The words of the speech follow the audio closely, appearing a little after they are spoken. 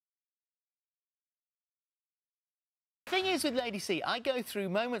thing is with Lady C, I go through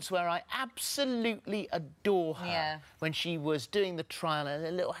moments where I absolutely adore her. Yeah. When she was doing the trial and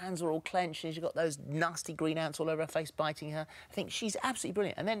her little hands were all clenched and she's got those nasty green ants all over her face biting her. I think she's absolutely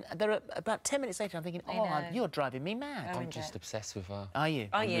brilliant. And then there are about 10 minutes later, I'm thinking, you're driving me mad. I'm just obsessed with her. Are you?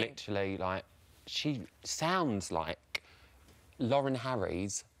 I'm literally, like, she sounds like Lauren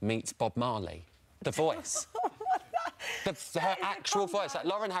Harries meets Bob Marley. The voice. Her actual voice. Like,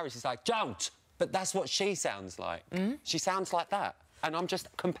 Lauren Harris is like, don't! But that's what she sounds like. She sounds like that. And I'm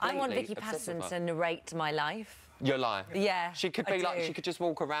just completely I want Vicky Pattison to narrate my life. Your life? Yeah, She could be like, she could just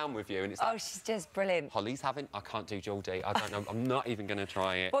walk around with you and it's like... Oh, she's just brilliant. Holly's having... I can't do Geordie. I don't know. I'm not even going to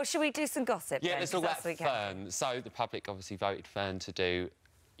try it. Well, should we do some gossip Yeah, then? let's talk about Fern. So the public obviously voted Fern to do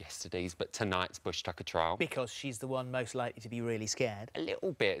yesterday's, but tonight's Bush Tucker trial. Because she's the one most likely to be really scared. A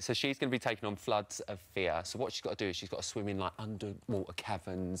little bit. So she's going to be taking on floods of fear. So what she's got to do is she's got to swim in, like, underwater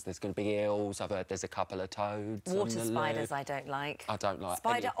caverns. There's going to be eels. I've heard there's a couple of toads. Water spiders I don't like. I don't like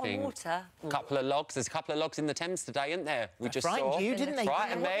Spider anything. on water. A couple of logs. There's a couple of logs in the Thames today, isn't there? We just saw. Frightened you, didn't they?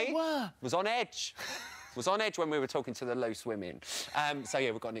 Frightened me. Were. Was on edge. Was on edge when we were talking to the loose women. So,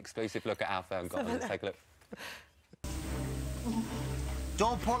 yeah, we've got an exclusive look at how Fern got on. Let's take a look.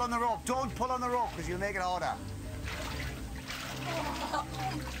 Don't pull on the rope. Don't pull on the rope, because you'll make it harder.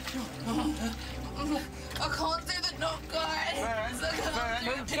 I can't do the knot, guys.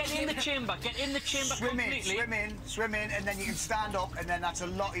 Get in the chamber. Get in the chamber completely. Swim in, and then you can stand up, and then that's a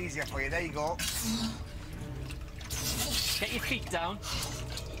lot easier for you. There you go. Get your feet down.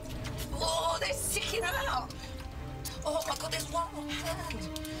 Oh, they're sticking out. Oh, my God, there's one on my hand.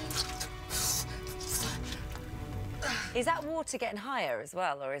 Is that water getting higher as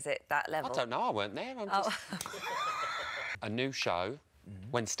well, or is it that level? I don't know. I weren't there. I'm just... A new show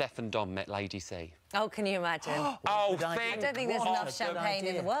when Steph and Dom met Lady C. Oh, can you imagine? Oh, I don't think there's enough champagne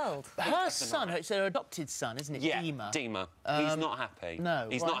in the world. Her son, it's her adopted son, isn't it? Yeah, Dima. He's not happy. No.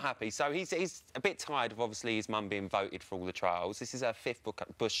 He's not happy. So he's a bit tired of, obviously, his mum being voted for all the trials. This is her 5th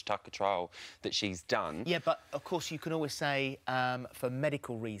Bush Tucker trial that she's done. Yeah, but, of course, you can always say for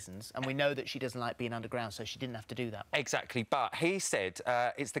medical reasons, and we know that she doesn't like being underground, so she didn't have to do that. Exactly, but he said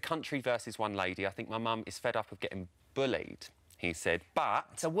it's the country versus one lady. I think my mum is fed up of getting bullied, he said, but...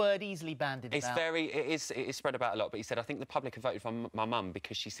 It's a word easily bandied about. It is spread about a lot, but he said, I think the public have voted for my mum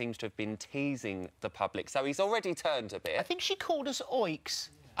because she seems to have been teasing the public. So he's already turned a bit. I think she called us oiks.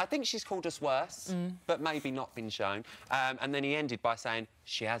 I think she's called us worse, but maybe not been shown. And then he ended by saying,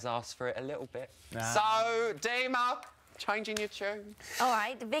 she has asked for it a little bit. So, Dima, changing your tune. All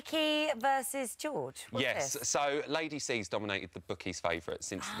right, Vicky versus George. What's this? So Lady C's dominated the bookies' favourite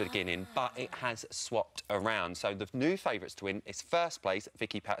since the beginning, but it has swapped around. So the new favourites to win is first place,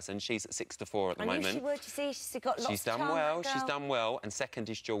 Vicky Pattison. She's at 6-4 at the moment. She would, you see, she's got lots She's of done well. She's done well. And second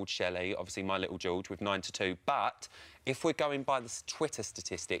is George Shelley, obviously my little George, with 9-2. But if we're going by the Twitter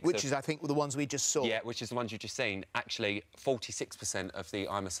statistics... Which is, I think, the ones we just saw. Yeah, which is the ones you've just seen. Actually, 46% of the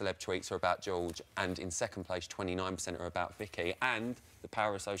I'm a Celeb tweets are about George, and in second place, 29% are about Vicky. And the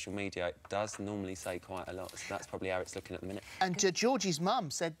power of social media, it does normally say quite a lot, so that's probably how it's looking at the minute. And Georgie's mum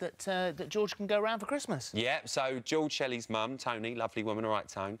said that that George can go around for Christmas. Yeah, so George Shelley's mum, Tony, lovely woman, all right,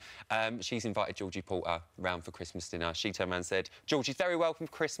 Tone, she's invited Georgie Porter round for Christmas dinner. She turned around and said, Georgie's very welcome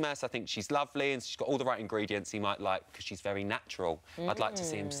for Christmas. I think she's lovely and she's got all the right ingredients he might like because she's very natural. I'd like to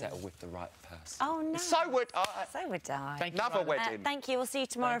see him settle with the right person. Oh, no. So would I. So would I. Thank you. Another wedding. Thank you. We'll see you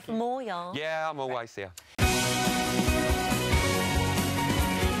tomorrow for more, y'all. Yeah, I'm always here.